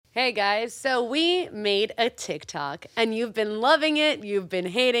Hey guys, so we made a TikTok and you've been loving it, you've been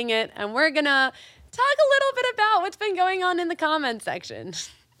hating it, and we're gonna talk a little bit about what's been going on in the comments section.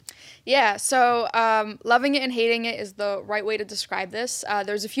 Yeah, so loving it and hating it is the right way to describe this.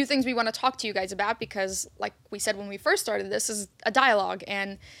 There's a few things we want to talk to you guys about because, like we said when we first started, this is a dialogue,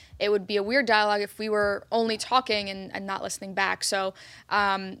 and it would be a weird dialogue if we were only talking and not listening back. So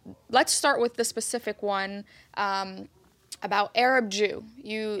let's start with the specific one about Arab Jew.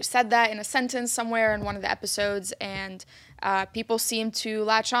 You said that in a sentence somewhere in one of the episodes, and people seem to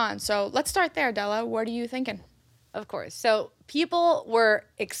latch on. So let's start there, Della. What are you thinking? Of course. So people were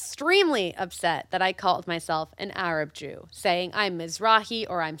extremely upset that I called myself an Arab Jew, saying I'm Mizrahi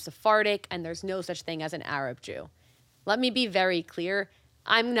or I'm Sephardic and there's no such thing as an Arab Jew. Let me be very clear.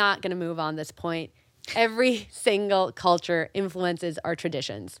 I'm not going to move on this point. Every single culture influences our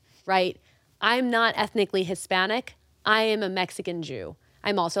traditions, right? I'm not ethnically Hispanic. I am a Mexican Jew.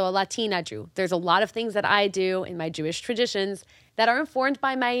 I'm also a Latina Jew. There's a lot of things that I do in my Jewish traditions that are informed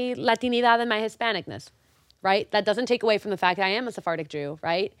by my Latinidad and my Hispanicness. Right? That doesn't take away from the fact that I am a Sephardic Jew,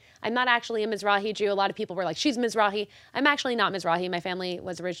 right? I'm not actually a Mizrahi Jew. A lot of people were like, she's Mizrahi. I'm actually not Mizrahi. My family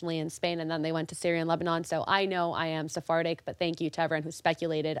was originally in Spain and then they went to Syria and Lebanon. So I know I am Sephardic, but thank you to everyone who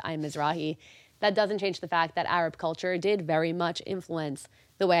speculated I'm Mizrahi. That doesn't change the fact that Arab culture did very much influence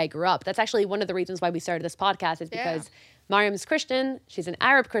the way I grew up. That's actually one of the reasons why we started this podcast is because Mariam's Christian, she's an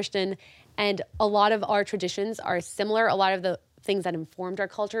Arab Christian, and a lot of our traditions are similar. A lot of the things that informed our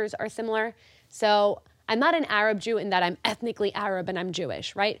cultures are similar. So I'm not an Arab Jew in that I'm ethnically Arab and I'm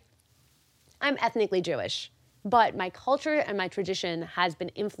Jewish, right? I'm ethnically Jewish, but my culture and my tradition has been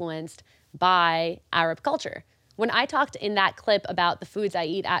influenced by Arab culture. When I talked in that clip about the foods I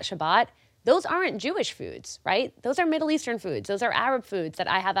eat at Shabbat, those aren't Jewish foods, right? Those are Middle Eastern foods. Those are Arab foods that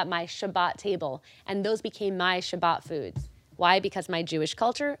I have at my Shabbat table, and those became my Shabbat foods. Why? Because my Jewish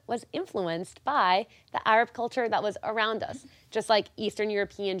culture was influenced by the Arab culture that was around us. Just like Eastern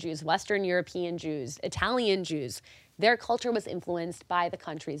European Jews, Western European Jews, Italian Jews, their culture was influenced by the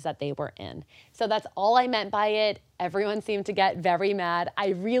countries that they were in. So that's all I meant by it. Everyone seemed to get very mad. I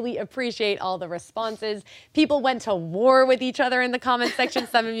really appreciate all the responses. People went to war with each other in the comment section.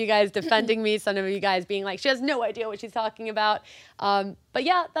 Some of you guys defending me, some of you guys being like, she has no idea what she's talking about. But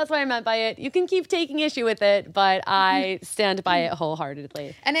yeah, that's what I meant by it. You can keep taking issue with it, but I stand by it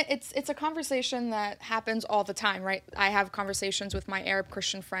wholeheartedly. And it's a conversation that happens all the time, right? I have conversations with my Arab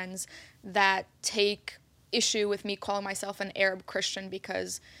Christian friends that take issue with me calling myself an Arab Christian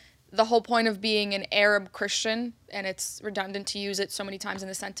because the whole point of being an Arab Christian, and it's redundant to use it so many times in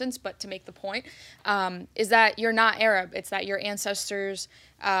the sentence, but to make the point, is that you're not Arab. It's that your ancestors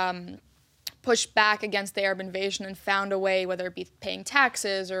pushed back against the Arab invasion and found a way, whether it be paying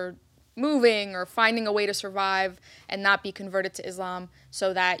taxes or moving or finding a way to survive and not be converted to Islam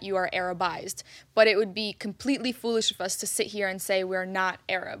so that you are Arabized. But it would be completely foolish of us to sit here and say we're not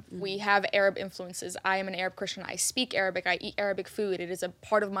Arab. Mm-hmm. We have Arab influences. I am an Arab Christian. I speak Arabic. I eat Arabic food. It is a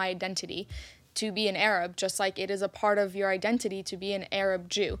part of my identity to be an Arab, just like it is a part of your identity to be an Arab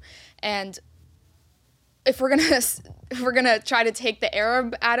Jew. And if we're gonna try to take the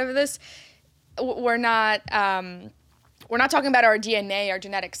Arab out of this, we're not talking about our DNA, our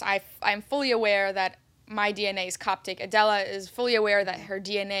genetics. I'm fully aware that my DNA is Coptic. Adela is fully aware that her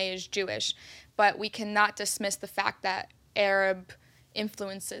DNA is Jewish. But we cannot dismiss the fact that Arab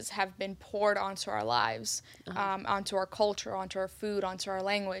influences have been poured onto our lives, onto our culture, onto our food, onto our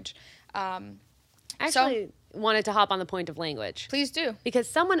language. Actually, wanted to hop on the point of language. Please do. Because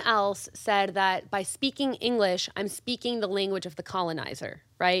someone else said that by speaking English, I'm speaking the language of the colonizer,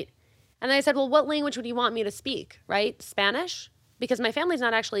 right? And then I said, well, what language would you want me to speak, right? Spanish? Because my family's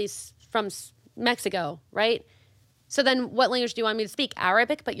not actually from Mexico, right? So then what language do you want me to speak?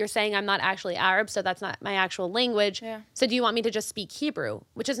 Arabic, but you're saying I'm not actually Arab, so that's not my actual language. Yeah. So do you want me to just speak Hebrew,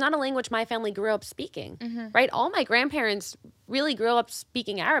 which is not a language my family grew up speaking, right? All my grandparents really grew up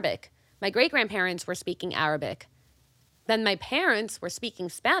speaking Arabic. My great-grandparents were speaking Arabic. Then my parents were speaking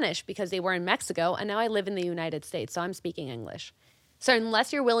Spanish because they were in Mexico, and now I live in the United States, so I'm speaking English. So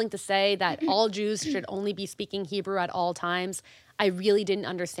unless you're willing to say that all Jews should only be speaking Hebrew at all times, I really didn't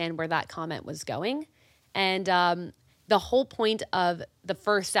understand where that comment was going. And the whole point of the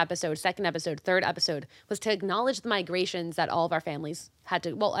first episode, second episode, third episode was to acknowledge the migrations that all of our families had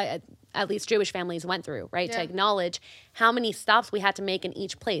to, at least Jewish families went through, right? Yeah. To acknowledge how many stops we had to make in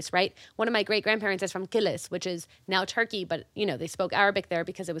each place, right? One of my great-grandparents is from Kilis, which is now Turkey, but, they spoke Arabic there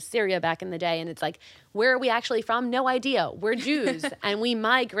because it was Syria back in the day. And it's like, where are we actually from? No idea. We're Jews, and we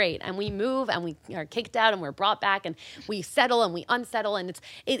migrate, and we move, and we are kicked out, and we're brought back, and we settle, and we unsettle, and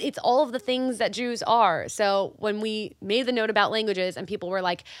it's all of the things that Jews are. So when we made the note about languages, and people were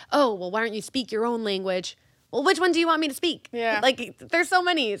like, oh, well, why don't you speak your own language? Well, which one do you want me to speak? Yeah. Like, there's so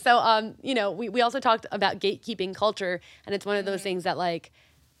many. So, we also talked about gatekeeping culture, and it's one of those things that, like,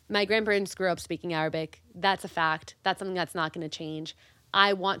 my grandparents grew up speaking Arabic. That's a fact. That's something that's not going to change.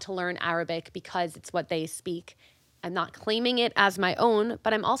 I want to learn Arabic because it's what they speak. I'm not claiming it as my own,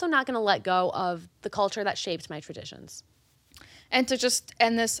 but I'm also not going to let go of the culture that shaped my traditions. And to just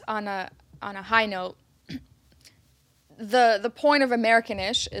end this on a high note, the point of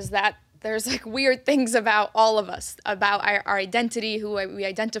Americanish is that there's like weird things about all of us, about our identity, who we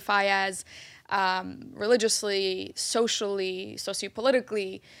identify as, religiously, socially,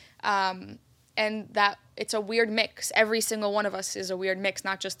 sociopolitically, and that it's a weird mix. Every single one of us is a weird mix,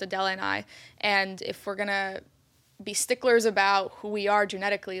 not just Adela and I. And if we're gonna be sticklers about who we are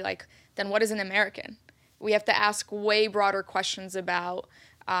genetically, like, then what is an American? We have to ask way broader questions about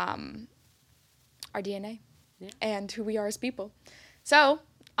our DNA and who we are as people. So,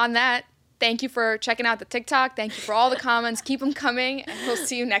 on that, thank you for checking out the TikTok. Thank you for all the comments. Keep them coming, and we'll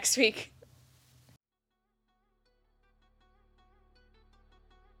see you next week.